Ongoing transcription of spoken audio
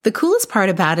The coolest part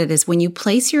about it is when you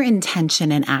place your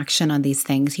intention and action on these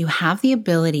things, you have the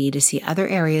ability to see other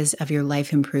areas of your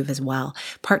life improve as well.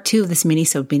 Part 2 of this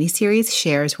mini-series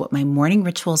shares what my morning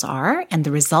rituals are and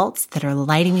the results that are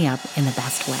lighting me up in the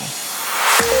best way.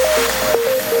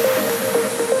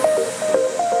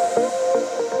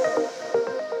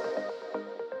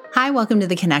 Hi, welcome to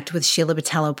the Connect with Sheila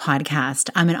Botelho podcast.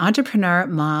 I'm an entrepreneur,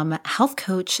 mom, health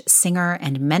coach, singer,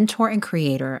 and mentor and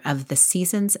creator of the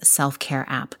Seasons Self-Care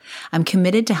app. I'm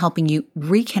committed to helping you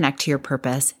reconnect to your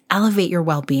purpose, elevate your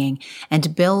well-being,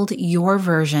 and build your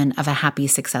version of a happy,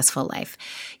 successful life.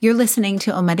 You're listening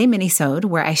to a Monday Minisode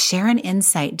where I share an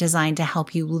insight designed to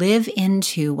help you live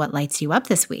into what lights you up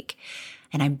this week.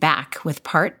 And I'm back with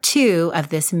part 2 of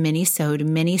this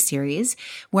mini-series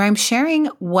where I'm sharing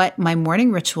what my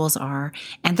morning rituals are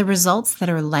and the results that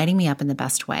are lighting me up in the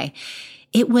best way.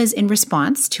 It was in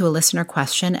response to a listener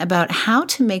question about how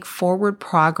to make forward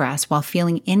progress while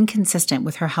feeling inconsistent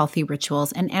with her healthy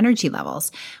rituals and energy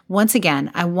levels. Once again,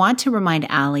 I want to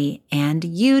remind Allie and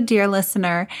you, dear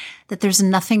listener, that there's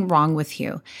nothing wrong with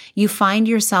you. You find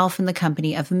yourself in the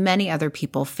company of many other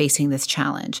people facing this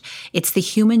challenge. It's the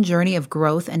human journey of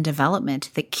growth and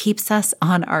development that keeps us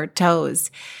on our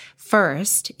toes.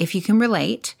 First, if you can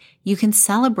relate, you can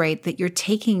celebrate that you're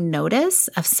taking notice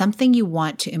of something you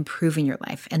want to improve in your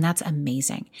life, and that's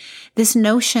amazing. This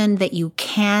notion that you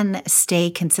can stay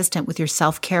consistent with your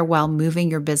self-care while moving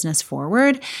your business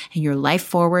forward and your life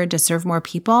forward to serve more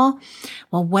people,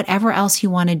 well, whatever else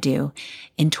you want to do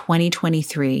in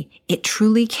 2023, it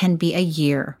truly can be a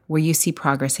year where you see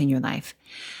progress in your life.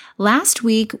 Last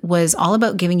week was all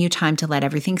about giving you time to let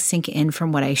everything sink in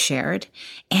from what I shared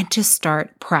and to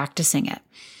start practicing it.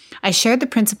 I shared the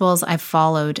principles I've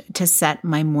followed to set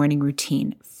my morning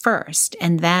routine first,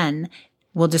 and then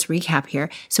we'll just recap here.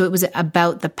 So it was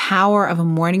about the power of a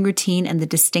morning routine and the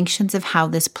distinctions of how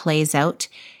this plays out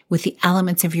with the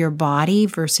elements of your body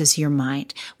versus your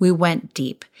mind. We went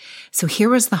deep. So here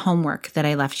was the homework that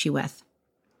I left you with.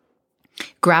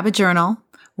 Grab a journal.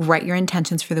 Write your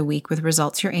intentions for the week with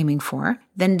results you're aiming for.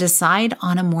 Then decide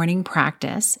on a morning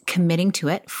practice, committing to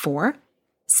it for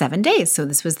 7 days. So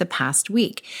this was the past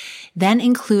week. Then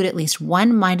include at least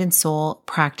one mind and soul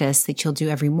practice that you'll do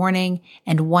every morning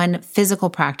and one physical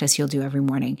practice you'll do every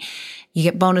morning. You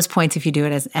get bonus points if you do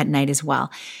it at night as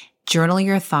well. Journal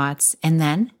your thoughts and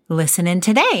then listen in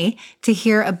today to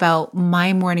hear about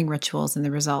my morning rituals and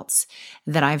the results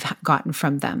that I've gotten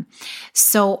from them.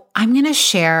 So I'm going to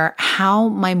share how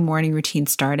my morning routine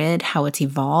started, how it's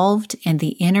evolved, and the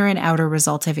inner and outer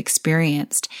results I've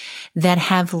experienced that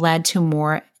have led to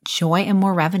more joy and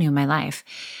more revenue in my life.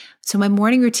 So my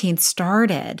morning routine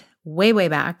started way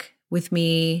back with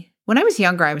me. When I was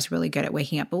younger, I was really good at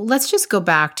waking up, but let's just go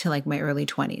back to like my early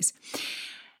 20s.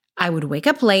 I would wake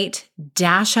up late,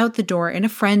 dash out the door in a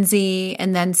frenzy,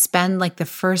 and then spend like the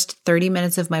first 30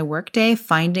 minutes of my workday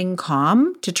finding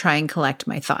calm to try and collect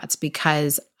my thoughts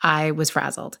because I was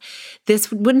frazzled.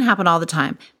 This wouldn't happen all the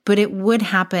time, but it would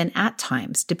happen at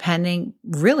times, depending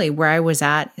really where I was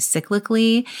at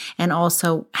cyclically and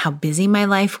also how busy my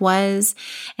life was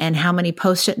and how many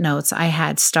Post-it notes I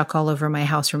had stuck all over my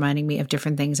house reminding me of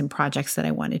different things and projects that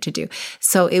I wanted to do.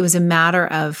 So it was a matter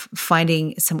of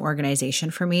finding some organization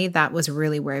for me. That was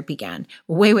really where it began,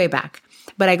 way back.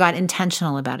 But I got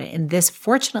intentional about it. And this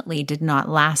fortunately did not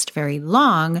last very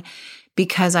long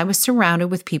because I was surrounded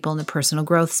with people in the personal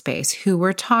growth space who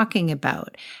were talking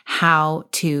about how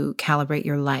to calibrate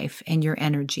your life and your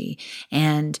energy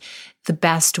and the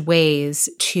best ways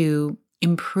to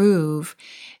improve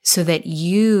so that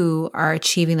you are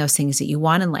achieving those things that you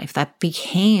want in life. That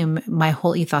became my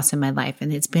whole ethos in my life.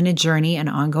 And it's been a journey, an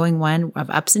ongoing one of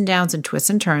ups and downs and twists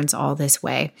and turns all this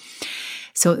way.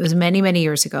 So it was many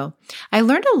years ago. I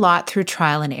learned a lot through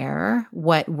trial and error,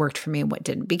 what worked for me and what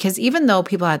didn't, because even though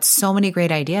people had so many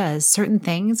great ideas, certain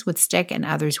things would stick and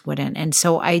others wouldn't. And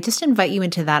so I just invite you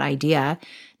into that idea.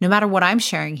 No matter what I'm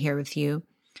sharing here with you,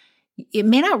 it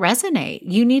may not resonate.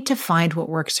 You need to find what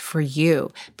works for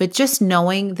you. But just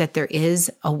knowing that there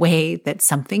is a way that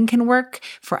something can work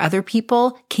for other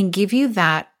people can give you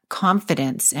that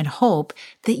confidence and hope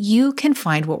that you can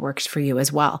find what works for you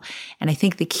as well. And I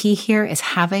think the key here is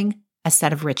having a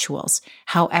set of rituals,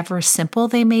 however simple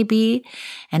they may be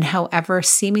and however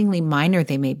seemingly minor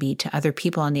they may be to other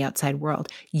people in the outside world.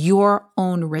 Your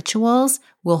own rituals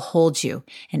will hold you.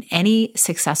 And any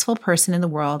successful person in the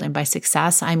world, and by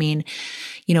success, I mean,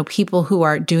 people who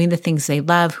are doing the things they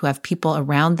love, who have people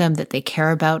around them that they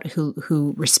care about,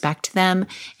 who respect them,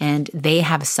 and they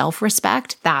have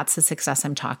self-respect. That's the success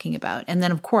I'm talking about. And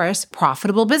then, of course,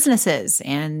 profitable businesses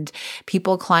and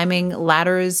people climbing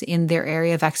ladders in their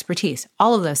area of expertise.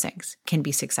 All of those things can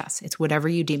be success. It's whatever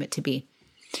you deem it to be.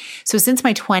 So since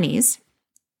my 20s,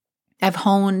 I've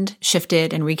honed,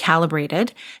 shifted, and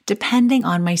recalibrated depending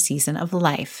on my season of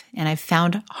life. And I've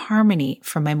found harmony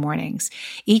for my mornings.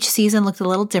 Each season looked a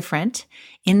little different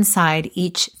inside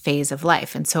each phase of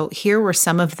life. And so here were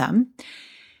some of them.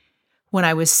 When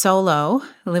I was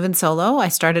living solo, I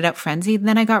started out frenzied. And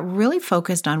then I got really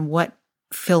focused on what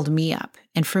filled me up.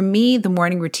 And for me, the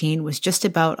morning routine was just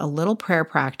about a little prayer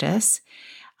practice,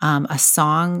 a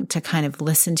song to kind of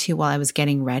listen to while I was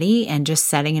getting ready, and just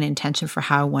setting an intention for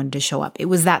how I wanted to show up. It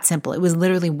was that simple. It was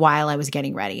literally while I was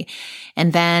getting ready.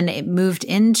 And then it moved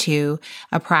into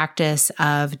a practice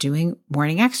of doing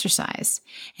morning exercise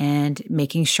and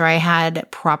making sure I had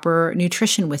proper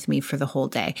nutrition with me for the whole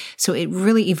day. So it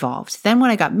really evolved. Then when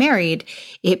I got married,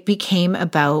 it became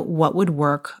about what would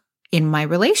work in my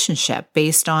relationship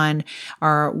based on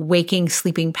our waking,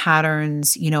 sleeping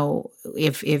patterns.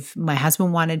 If my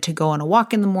husband wanted to go on a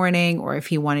walk in the morning, or if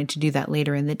he wanted to do that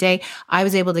later in the day, I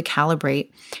was able to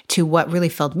calibrate to what really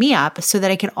filled me up so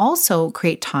that I could also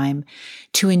create time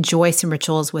to enjoy some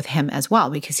rituals with him as well,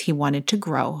 because he wanted to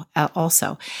grow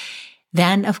also.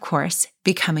 Then, of course,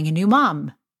 becoming a new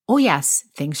mom. Oh yes,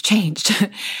 things changed.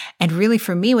 And really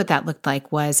for me, what that looked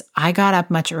like was I got up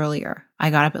much earlier. I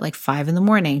got up at like 5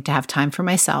 a.m. to have time for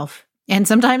myself. And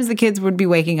sometimes the kids would be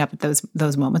waking up at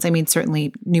those moments. I mean,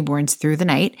 certainly newborns through the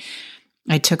night.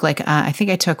 I took I think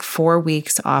I took 4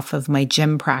 weeks off of my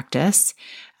gym practice,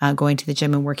 going to the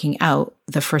gym and working out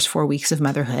the first 4 weeks of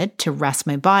motherhood to rest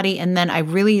my body. And then I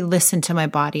really listened to my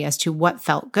body as to what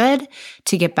felt good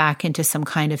to get back into some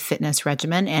kind of fitness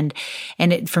regimen.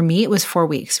 And for me, it was 4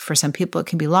 weeks. For some people, it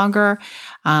can be longer.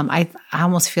 I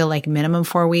almost feel like minimum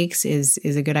 4 weeks is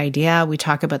a good idea. We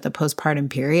talk about the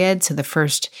postpartum period. So the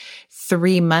first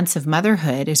 3 months of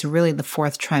motherhood is really the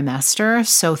 4th trimester.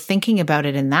 So thinking about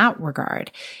it in that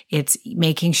regard, it's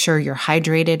making sure you're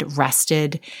hydrated,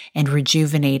 rested, and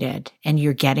rejuvenated, and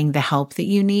you're getting the help that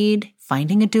you need.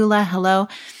 Finding a doula. Hello.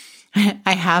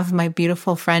 I have my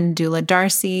beautiful friend doula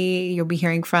Darcy you'll be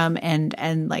hearing from, and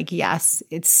yes,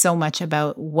 it's so much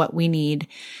about what we need.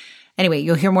 Anyway,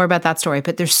 you'll hear more about that story,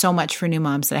 but there's so much for new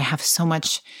moms that I have so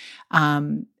much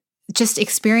just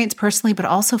experience personally, but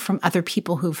also from other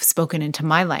people who've spoken into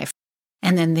my life.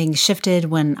 And then things shifted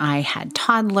when I had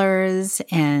toddlers,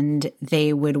 and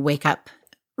they would wake up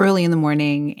early in the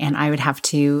morning, and I would have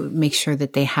to make sure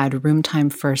that they had room time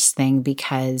first thing,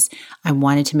 because I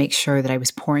wanted to make sure that I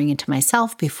was pouring into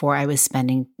myself before I was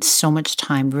spending so much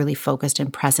time really focused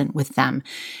and present with them.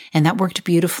 And that worked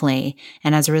beautifully.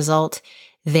 And as a result,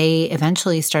 they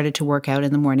eventually started to work out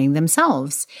in the morning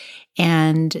themselves.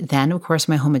 And then, of course,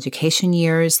 my home education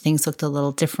years, things looked a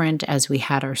little different as we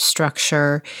had our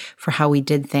structure for how we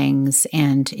did things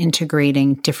and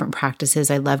integrating different practices.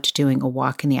 I loved doing a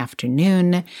walk in the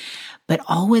afternoon, but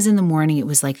always in the morning, it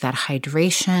was like that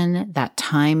hydration, that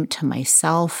time to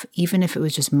myself, even if it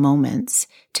was just moments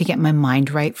to get my mind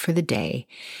right for the day,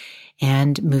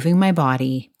 and moving my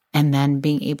body, and then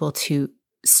being able to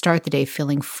start the day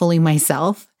feeling fully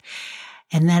myself.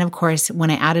 And then, of course,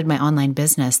 when I added my online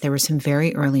business, there were some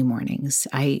very early mornings.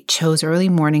 I chose early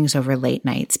mornings over late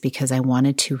nights because I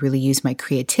wanted to really use my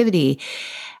creativity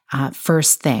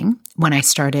first thing when I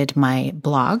started my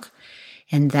blog,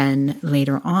 and then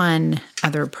later on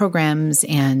other programs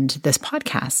and this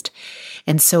podcast.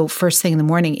 And so first thing in the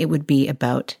morning, it would be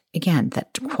about, again,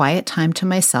 that quiet time to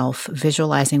myself,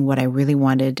 visualizing what I really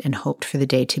wanted and hoped for the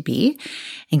day to be,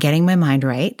 and getting my mind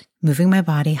right, moving my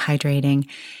body, hydrating,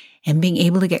 and being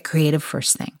able to get creative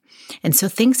first thing. And so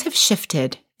things have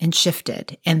shifted,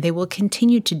 and they will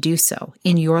continue to do so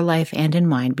in your life and in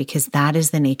mine, because that is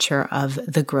the nature of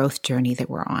the growth journey that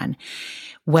we're on.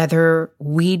 Whether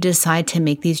we decide to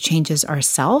make these changes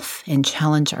ourselves and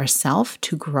challenge ourselves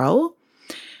to grow,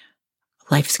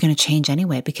 life's going to change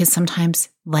anyway, because sometimes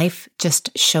life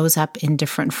just shows up in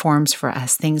different forms for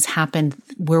us. Things happen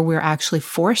where we're actually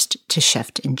forced to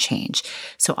shift and change.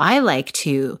 So I like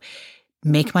to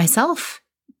put myself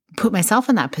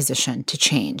in that position to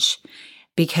change,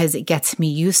 because it gets me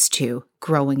used to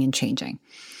growing and changing.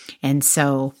 And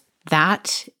so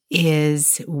that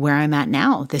is where I'm at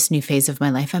now, this new phase of my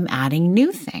life. I'm adding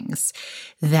new things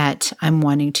that I'm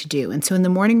wanting to do. And so in the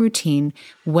morning routine,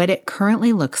 what it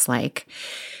currently looks like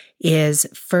is,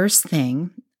 first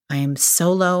thing, I am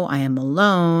solo, I am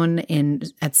alone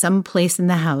at some place in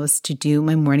the house to do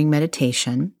my morning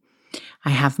meditation.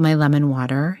 I have my lemon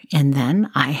water, and then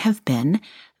I have been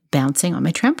bouncing on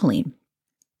my trampoline.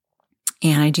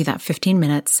 And I do that 15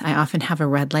 minutes. I often have a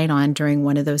red light on during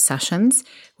one of those sessions,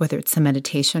 whether it's the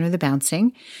meditation or the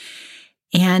bouncing.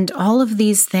 And all of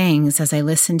these things, as I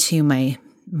listen to my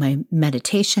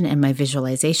meditation and my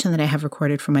visualization that I have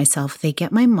recorded for myself, they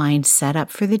get my mind set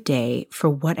up for the day for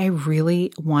what I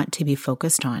really want to be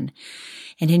focused on.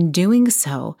 And in doing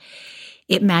so,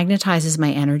 it magnetizes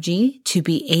my energy to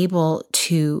be able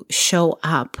to show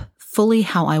up fully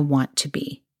how I want to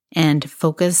be and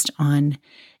focused on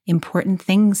important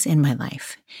things in my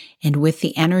life and with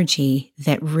the energy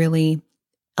that really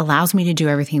allows me to do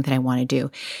everything that I want to do,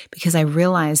 because I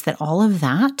realize that all of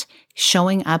that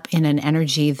showing up in an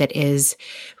energy that is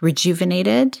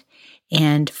rejuvenated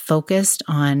and focused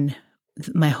on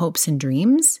my hopes and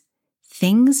dreams,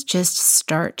 things just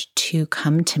start to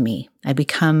come to me. I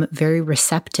become very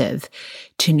receptive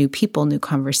to new people, new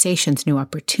conversations, new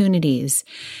opportunities.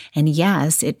 And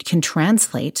yes, it can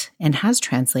translate and has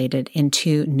translated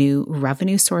into new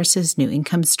revenue sources, new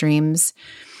income streams,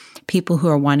 people who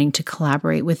are wanting to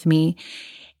collaborate with me.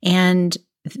 And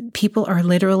people are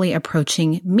literally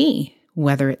approaching me,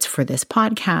 whether it's for this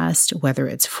podcast, whether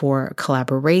it's for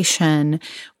collaboration,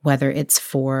 whether it's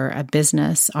for a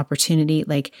business opportunity.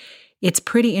 Like, it's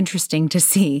pretty interesting to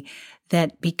see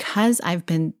that because I've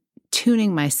been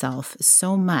tuning myself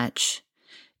so much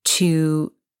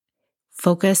to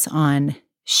focus on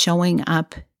showing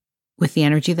up with the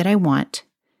energy that I want,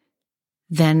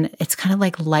 then it's kind of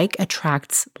like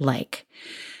attracts like.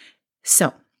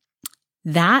 So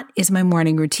that is my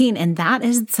morning routine, and that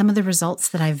is some of the results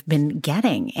that I've been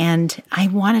getting. And I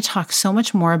want to talk so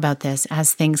much more about this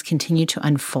as things continue to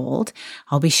unfold.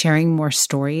 I'll be sharing more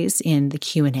stories in the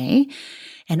Q&A.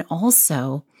 And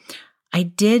also, I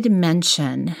did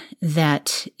mention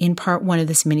that in part one of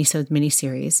this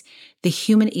mini-series, the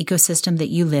human ecosystem that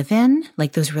you live in,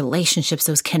 like those relationships,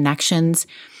 those connections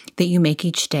that you make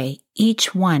each day,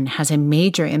 each one has a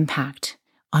major impact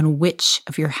on which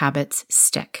of your habits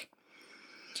stick.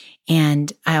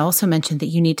 And I also mentioned that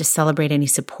you need to celebrate any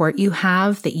support you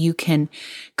have, that you can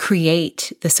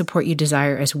create the support you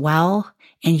desire as well,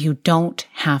 and you don't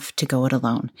have to go it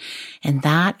alone. And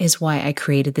that is why I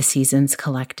created the Seasons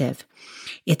Collective.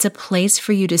 It's a place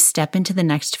for you to step into the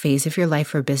next phase of your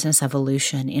life or business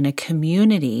evolution in a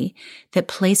community that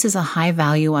places a high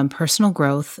value on personal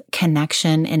growth,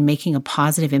 connection, and making a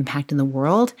positive impact in the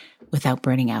world without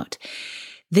burning out.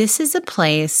 This is a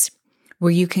place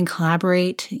where you can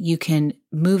collaborate, you can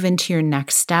move into your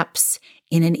next steps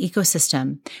in an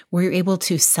ecosystem where you're able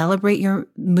to celebrate your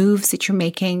moves that you're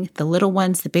making, the little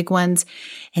ones, the big ones,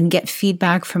 and get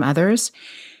feedback from others.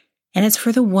 And it's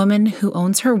for the woman who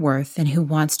owns her worth and who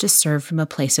wants to serve from a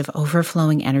place of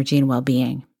overflowing energy and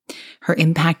well-being. Her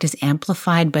impact is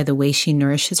amplified by the way she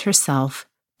nourishes herself,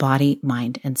 body,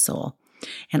 mind, and soul.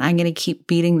 And I'm going to keep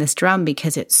beating this drum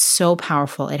because it's so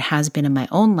powerful. It has been in my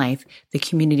own life, the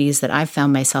communities that I've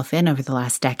found myself in over the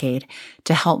last decade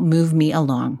to help move me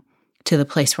along to the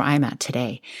place where I'm at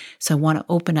today. So I want to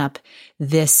open up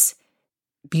this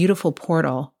beautiful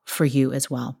portal for you as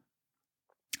well.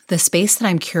 The space that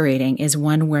I'm curating is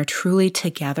one where truly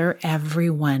together,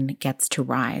 everyone gets to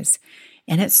rise.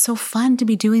 And it's so fun to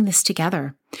be doing this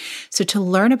together. So to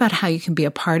learn about how you can be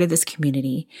a part of this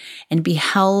community and be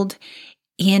held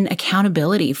in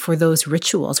accountability for those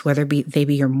rituals, whether they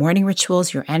be your morning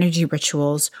rituals, your energy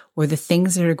rituals, or the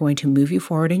things that are going to move you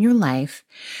forward in your life,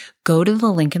 go to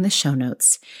the link in the show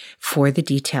notes for the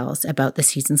details about the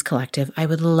Seasons Collective. I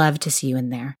would love to see you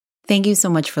in there. Thank you so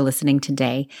much for listening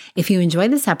today. If you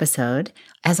enjoyed this episode,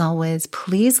 as always,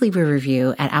 please leave a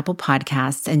review at Apple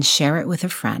Podcasts and share it with a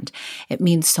friend. It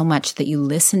means so much that you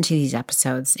listen to these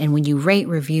episodes. And when you rate,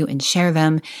 review, and share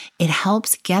them, it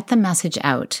helps get the message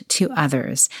out to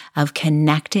others of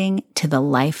connecting to the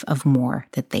life of more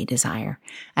that they desire.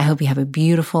 I hope you have a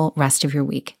beautiful rest of your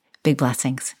week. Big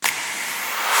blessings.